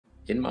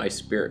In my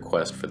spirit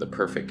quest for the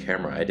perfect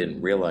camera, I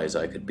didn't realize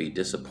I could be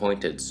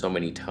disappointed so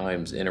many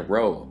times in a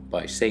row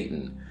by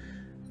Satan.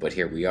 But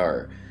here we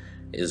are.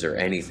 Is there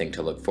anything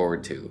to look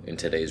forward to in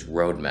today's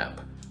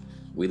roadmap?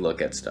 We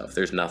look at stuff.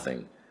 There's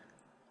nothing.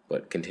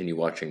 But continue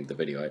watching the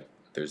video.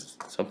 There's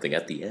something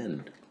at the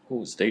end.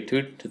 Oh, stay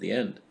tuned to the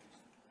end.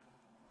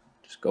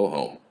 Just go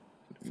home.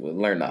 We'll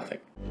learn nothing.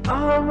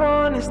 All I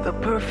want is the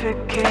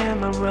perfect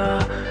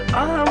camera.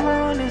 All I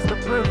want is the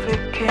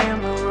perfect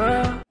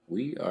camera.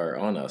 We are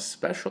on a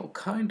special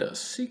kind of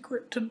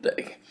secret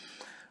today.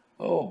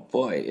 Oh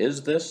boy,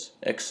 is this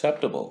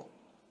acceptable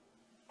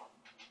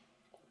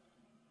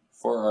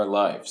for our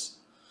lives?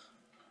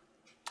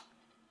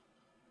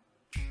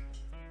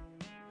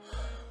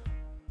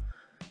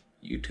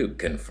 YouTube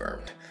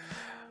confirmed.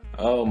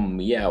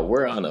 Yeah,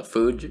 we're on a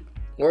Fuji.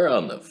 We're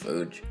on the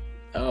Fuji.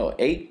 Oh,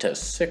 8 to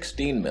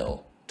 16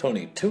 mil.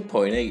 Tony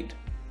 2.8.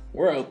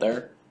 We're out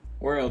there.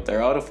 We're out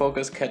there.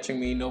 Autofocus catching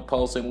me, no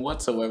pulsing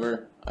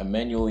whatsoever. I'm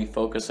manually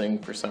focusing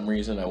for some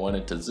reason. I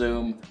wanted to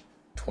zoom.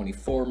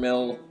 24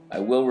 mil. I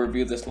will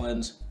review this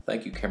lens.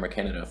 Thank you, Camera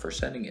Canada, for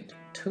sending it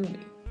to me.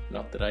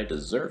 Not that I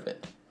deserve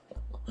it.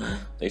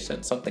 They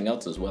sent something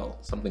else as well.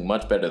 Something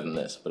much better than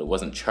this, but it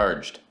wasn't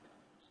charged.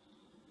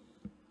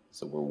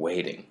 So we're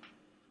waiting.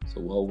 So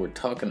while we're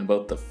talking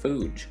about the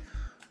Fuji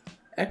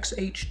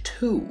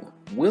XH2,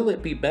 will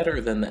it be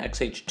better than the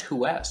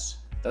XH2S?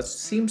 That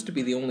seems to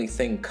be the only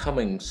thing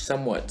coming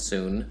somewhat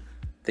soon.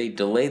 They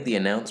delayed the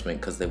announcement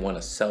because they want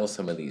to sell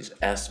some of these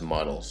S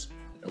models.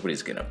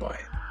 Nobody's gonna buy.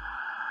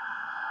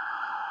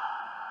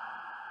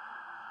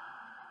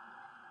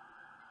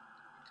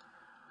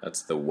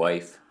 That's the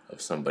wife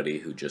of somebody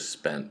who just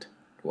spent,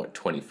 what,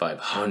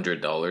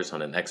 $2,500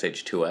 on an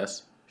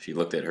XH2S? She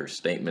looked at her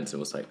statements and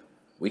was like,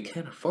 we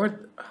can't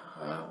afford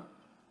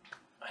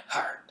my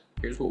heart.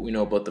 Here's what we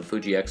know about the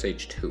Fuji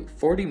XH2.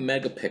 40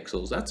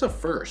 megapixels, that's a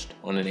first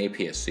on an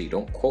APS-C.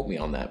 Don't quote me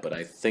on that, but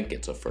I think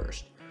it's a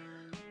first.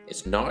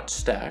 It's not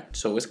stacked,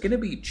 so it's gonna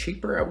be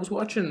cheaper. I was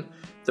watching,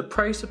 the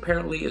price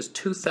apparently is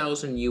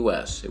 2,000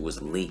 US. It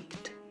was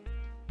leaked.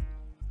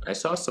 I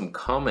saw some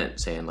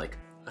comment saying like,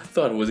 I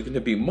thought it was gonna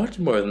be much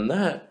more than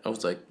that. I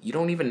was like, you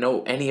don't even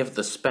know any of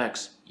the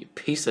specs, you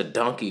piece of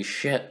donkey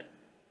shit.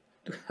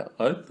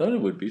 I thought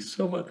it would be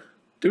so much.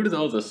 Due to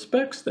all the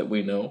specs that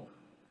we know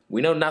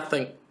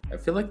nothing. I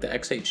feel like the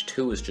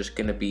XH2 is just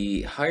gonna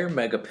be higher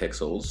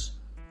megapixels,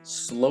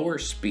 slower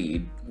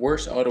speed,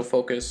 worse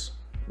autofocus,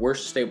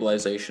 worse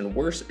stabilization,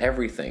 worse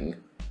everything,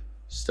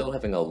 still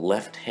having a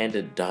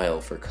left-handed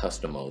dial for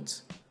custom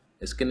modes.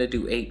 It's gonna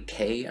do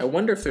 8K. I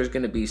wonder if there's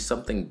gonna be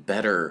something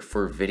better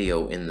for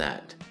video in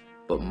that.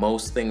 But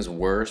most things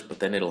worse, but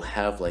then it'll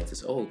have like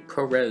this, oh,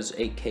 ProRes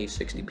 8K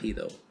 60p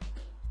though.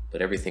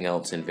 But everything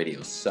else in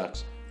video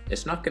sucks.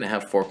 It's not gonna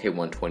have 4K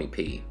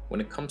 120p.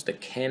 When it comes to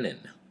Canon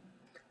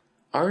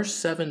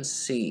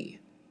R7c,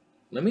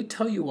 let me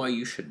tell you why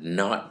you should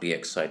not be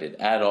excited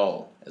at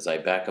all as I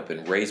back up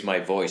and raise my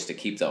voice to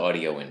keep the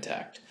audio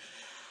intact.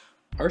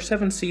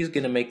 R7c is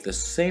going to make the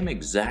same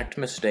exact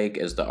mistake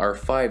as the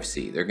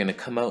R5c. They're going to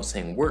come out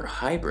saying, we're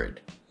hybrid.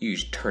 You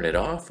just turn it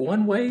off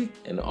one way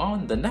and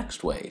on the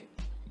next way.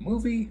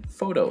 Movie,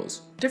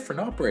 photos,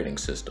 different operating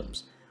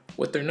systems.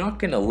 What they're not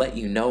going to let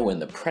you know in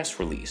the press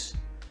release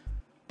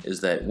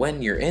is that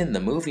when you're in the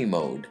movie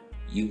mode,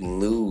 you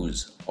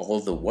lose all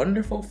the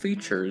wonderful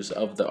features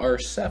of the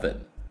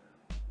R7.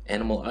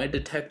 Animal eye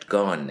detect,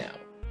 gone now.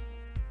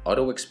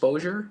 Auto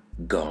exposure,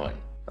 gone.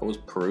 I was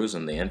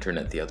perusing the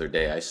internet the other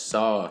day. I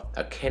saw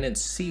a Canon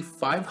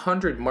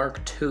C500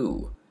 Mark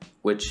II,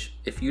 which,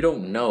 if you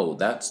don't know,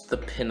 that's the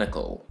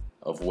pinnacle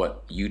of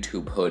what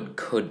YouTube Hood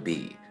could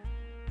be.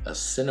 A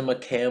cinema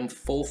cam,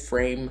 full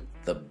frame,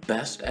 the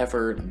best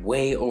ever,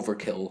 way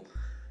overkill.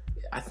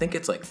 I think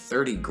it's like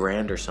 30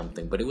 grand or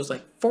something, but it was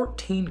like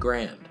 14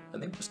 grand. I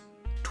think it was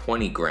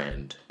 20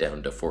 grand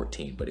down to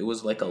 14, but it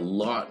was like a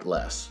lot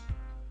less.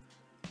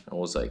 I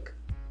was like,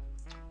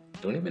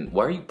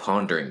 why are you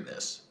pondering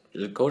this?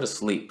 Just go to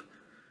sleep.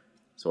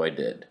 So I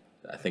did.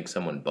 I think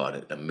someone bought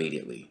it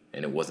immediately,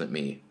 and it wasn't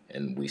me,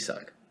 and we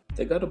suck.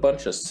 They got a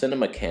bunch of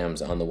cinema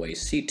cams on the way.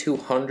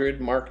 C200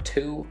 Mark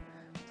II.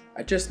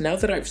 Now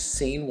that I've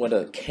seen what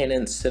a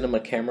Canon cinema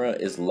camera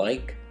is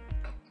like,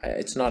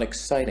 it's not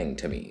exciting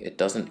to me. It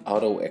doesn't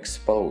auto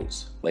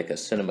expose like a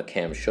cinema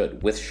cam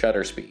should with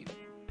shutter speed.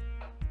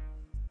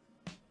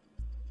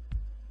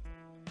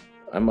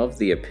 I'm of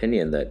the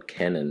opinion that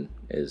Canon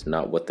is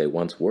not what they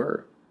once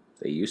were.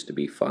 They used to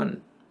be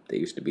fun. They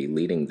used to be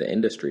leading the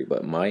industry,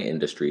 but my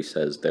industry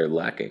says they're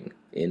lacking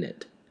in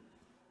it.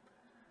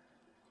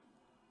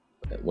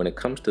 When it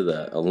comes to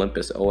the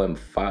Olympus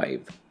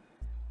OM5,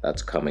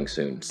 that's coming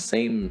soon.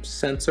 Same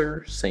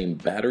sensor, same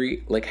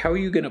battery. Like, how are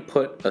you gonna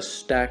put a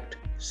stacked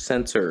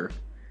sensor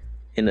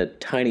in a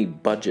tiny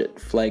budget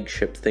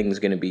flagship thing's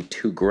gonna be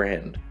 $2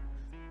 grand?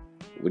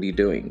 What are you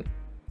doing?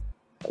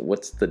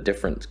 What's the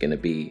difference gonna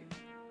be?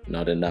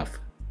 Not enough,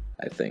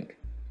 I think.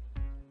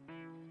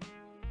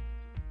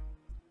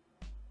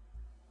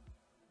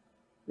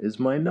 Is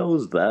my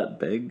nose that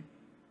big?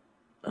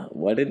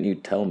 Why didn't you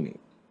tell me?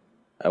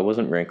 I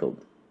wasn't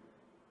wrinkled.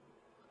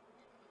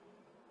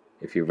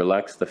 If you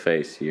relax the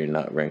face, you're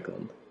not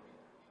wrinkled.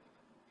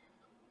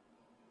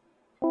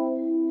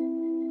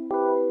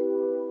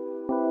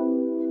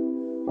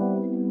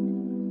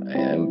 I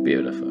am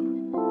beautiful.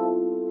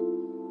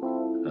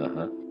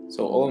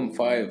 So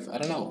OM5, I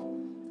don't know.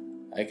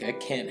 I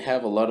can't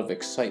have a lot of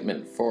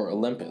excitement for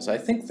Olympus. I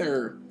think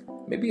they're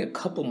maybe a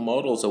couple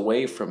models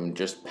away from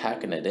just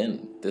packing it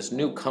in. This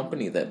new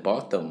company that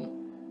bought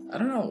them, I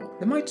don't know,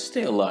 they might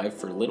stay alive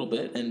for a little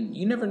bit, and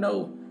you never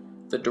know.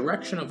 The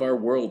direction of our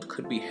world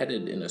could be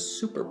headed in a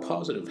super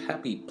positive,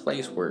 happy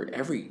place where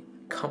every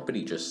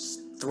company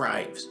just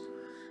thrives.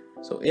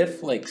 So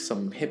if like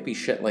some hippie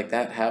shit like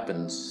that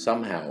happens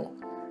somehow,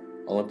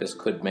 Olympus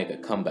could make a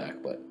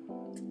comeback, but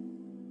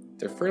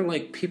they're for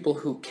like people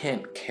who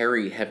can't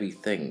carry heavy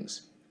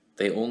things.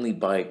 They only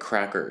buy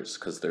crackers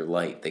because they're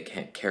light. They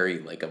can't carry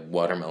like a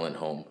watermelon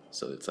home.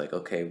 So it's like,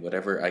 okay,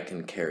 whatever I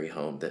can carry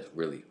home, that's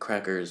really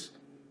crackers,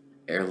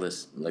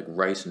 airless, like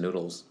rice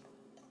noodles.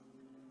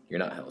 You're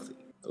not healthy.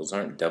 Those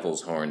aren't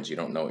devil's horns. You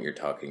don't know what you're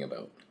talking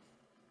about.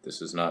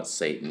 This is not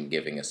Satan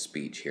giving a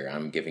speech here.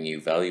 I'm giving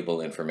you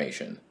valuable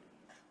information.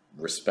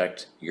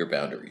 Respect your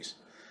boundaries.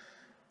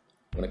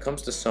 When it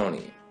comes to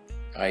Sony,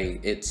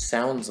 it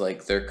sounds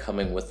like they're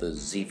coming with a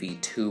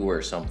ZV2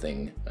 or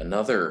something,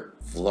 another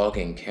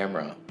vlogging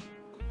camera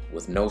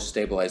with no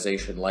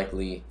stabilization,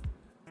 likely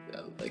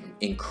like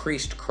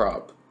increased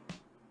crop.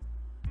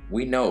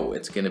 We know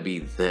it's gonna be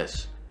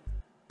this.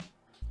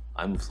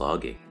 I'm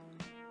vlogging.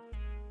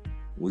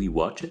 Will you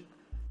watch it?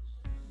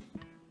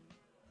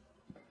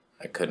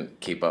 I couldn't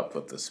keep up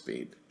with the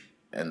speed,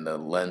 and the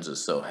lens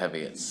is so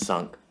heavy it's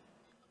sunk.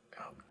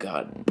 Oh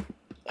God.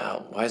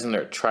 Oh, why isn't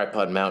there a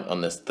tripod mount on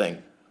this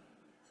thing?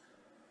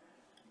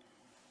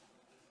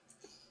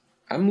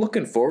 I'm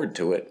looking forward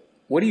to it.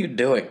 What are you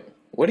doing?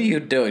 What are you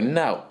doing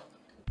now?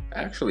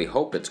 I actually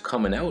hope it's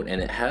coming out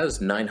and it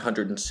has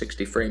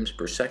 960 frames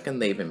per second.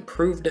 They've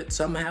improved it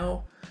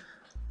somehow.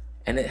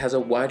 And it has a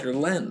wider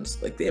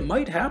lens. Like, it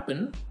might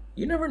happen.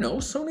 You never know.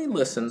 Sony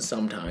listens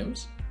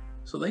sometimes.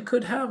 So they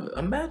could have,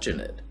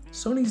 imagine it.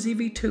 Sony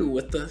ZV2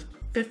 with the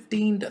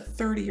 15 to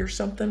 30 or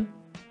something.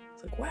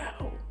 It's like,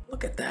 wow,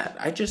 look at that.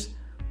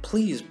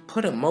 Please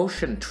put a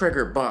motion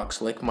trigger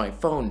box like my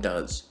phone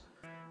does.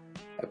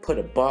 I put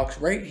a box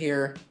right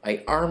here,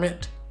 I arm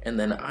it, and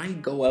then I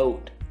go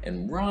out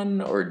and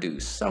run or do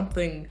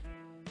something.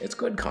 It's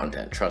good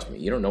content, trust me.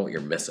 You don't know what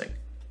you're missing.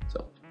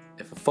 So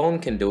if a phone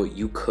can do it,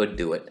 you could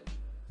do it.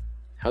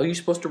 How are you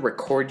supposed to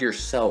record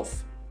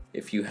yourself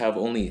if you have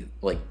only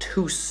like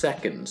 2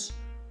 seconds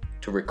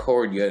to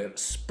record? You have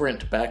to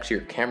sprint back to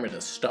your camera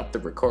to stop the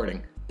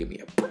recording. Give me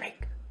a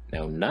break.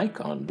 Now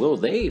Nikon, will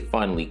they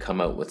finally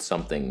come out with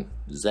something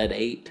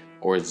Z8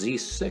 or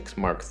Z6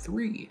 Mark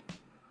III?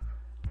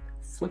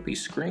 Flippy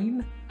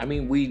screen? I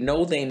mean, we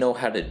know they know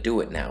how to do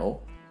it now.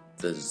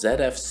 The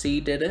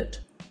ZFC did it,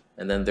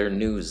 and then their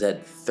new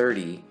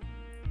Z30.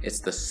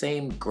 It's the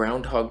same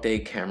Groundhog Day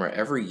camera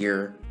every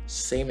year,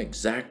 same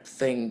exact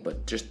thing,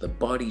 but just the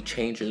body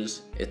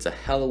changes. It's a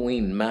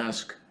Halloween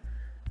mask.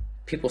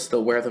 People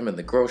still wear them in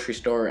the grocery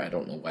store. I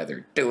don't know why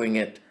they're doing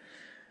it.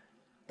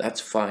 That's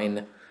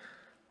fine.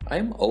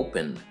 I'm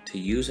open to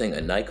using a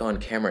Nikon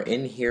camera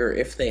in here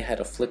if they had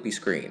a flippy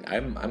screen.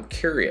 I'm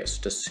curious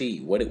to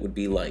see what it would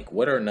be like.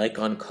 What are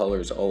Nikon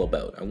colors all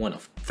about? I want to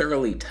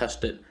thoroughly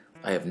test it.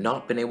 I have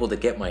not been able to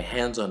get my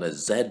hands on a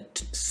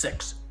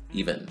Z6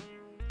 even.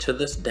 To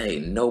this day,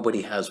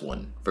 nobody has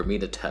one for me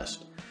to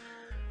test.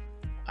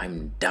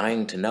 I'm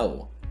dying to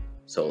know.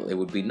 So it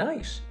would be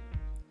nice.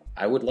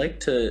 I would like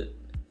to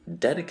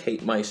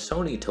dedicate my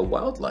Sony to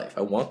wildlife.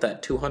 I want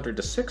that 200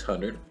 to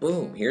 600.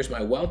 Boom, here's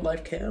my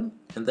wildlife cam.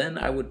 And then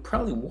I would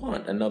probably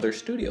want another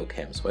studio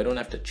cam so I don't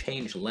have to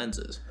change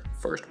lenses.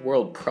 First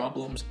world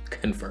problems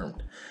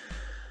confirmed.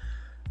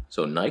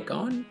 So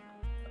Nikon,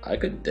 I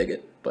could dig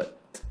it, but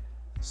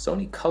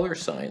Sony color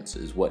science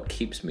is what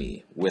keeps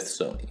me with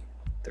Sony.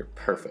 They're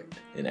perfect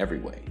in every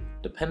way.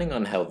 Depending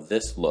on how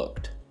this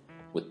looked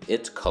with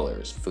its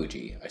colors,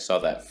 Fuji, I saw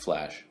that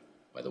flash,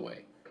 by the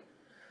way.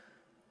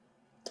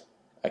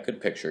 I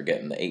could picture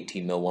getting the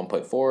 18mm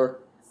 1.4.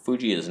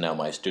 Fuji is now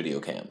my studio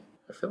cam.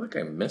 I feel like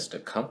I missed a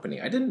company.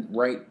 I didn't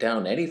write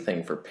down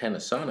anything for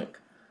Panasonic.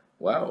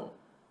 Wow,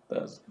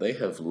 they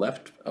have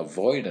left a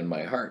void in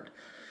my heart.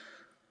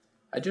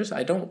 I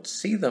don't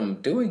see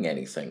them doing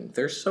anything.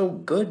 They're so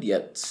good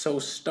yet so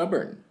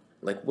stubborn.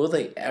 Like, will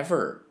they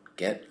ever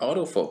get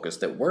autofocus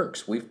that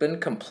works? We've been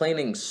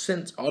complaining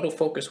since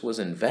autofocus was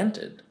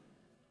invented.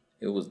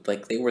 It was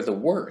like they were the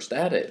worst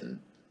at it, and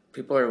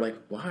people are like,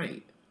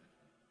 why?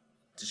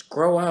 Just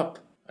grow up.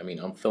 I mean,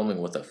 I'm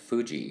filming with a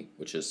Fuji,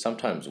 which is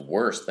sometimes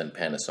worse than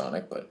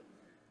Panasonic, but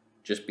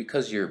just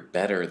because you're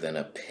better than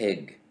a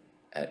pig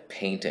at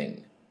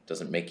painting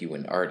doesn't make you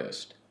an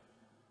artist.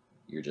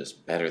 You're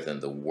just better than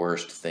the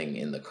worst thing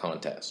in the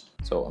contest.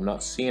 So I'm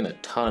not seeing a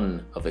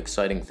ton of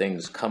exciting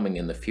things coming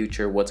in the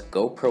future. What's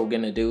GoPro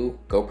gonna do?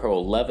 GoPro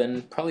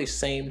 11, probably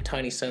same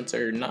tiny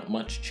sensor, not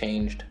much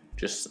changed,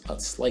 just a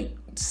slight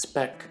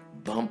spec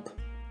bump.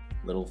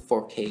 Little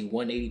 4K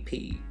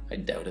 180p. I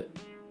doubt it.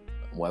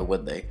 Why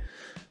would they?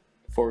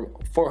 For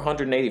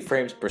 480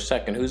 frames per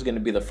second, who's going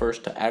to be the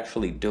first to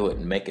actually do it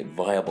and make it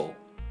viable?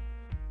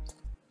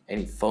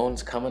 Any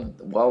phones coming?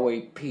 The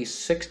Huawei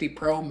P60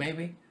 Pro,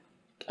 maybe?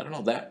 I don't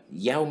know that.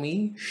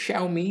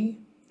 Xiaomi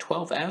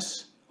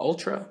 12S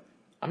Ultra.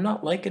 I'm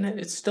not liking it.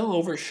 It's still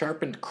over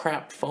sharpened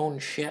crap phone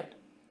shit.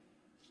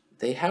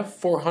 They have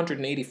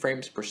 480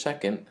 frames per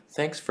second.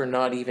 Thanks for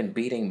not even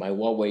beating my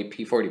Huawei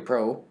P40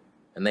 Pro.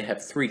 And they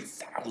have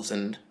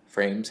 3,000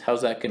 frames.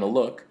 How's that gonna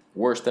look?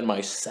 Worse than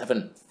my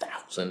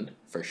 7,000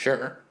 for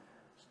sure.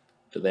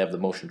 Do they have the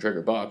motion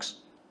trigger box?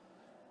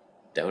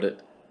 Doubt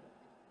it.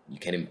 You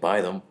can't even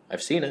buy them.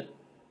 I've seen it.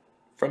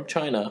 From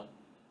China.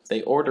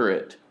 They order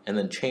it and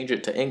then change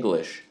it to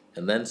English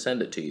and then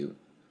send it to you.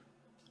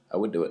 I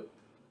would do it.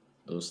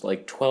 It was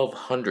like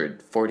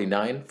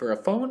 $1,249 for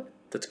a phone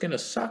that's gonna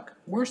suck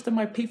worse than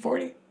my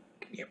P40.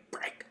 Give me a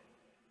break.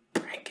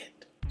 Break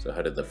it. So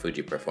how did the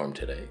Fuji perform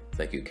today?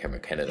 Thank you, Camera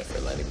Canada, for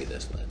lending me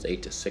this lens.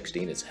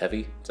 8-16, it's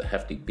heavy. It's a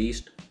hefty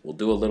beast. We'll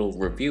do a little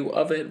review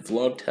of it,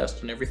 vlog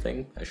test and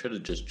everything. I should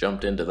have just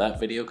jumped into that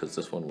video because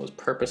this one was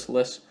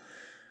purposeless.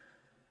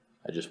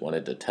 I just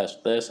wanted to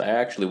test this. I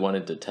actually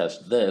wanted to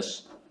test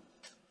this.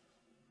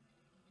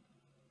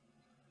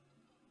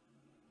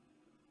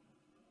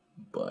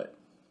 But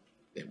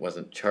it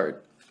wasn't charged.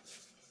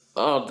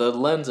 Oh, the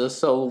lens is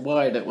so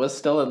wide, it was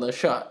still in the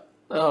shot.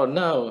 Oh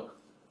no.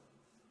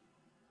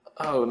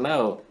 Oh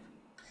no.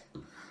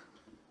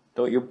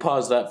 Don't you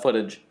pause that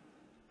footage.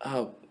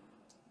 Oh.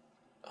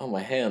 Oh,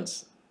 my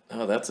hands.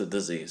 Oh, that's a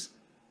disease.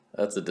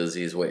 That's a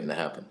disease waiting to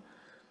happen.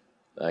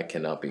 That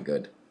cannot be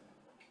good.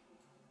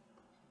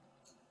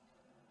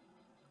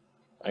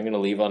 I'm going to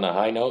leave on a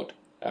high note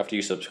after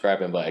you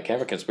subscribe and buy a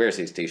Camera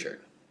Conspiracies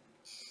t-shirt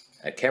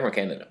at Camera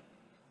Canada.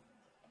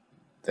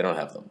 They don't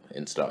have them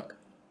in stock.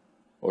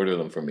 Order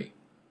them from me.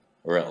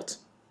 Or else.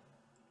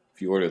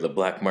 If you order the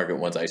black market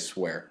ones, I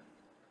swear,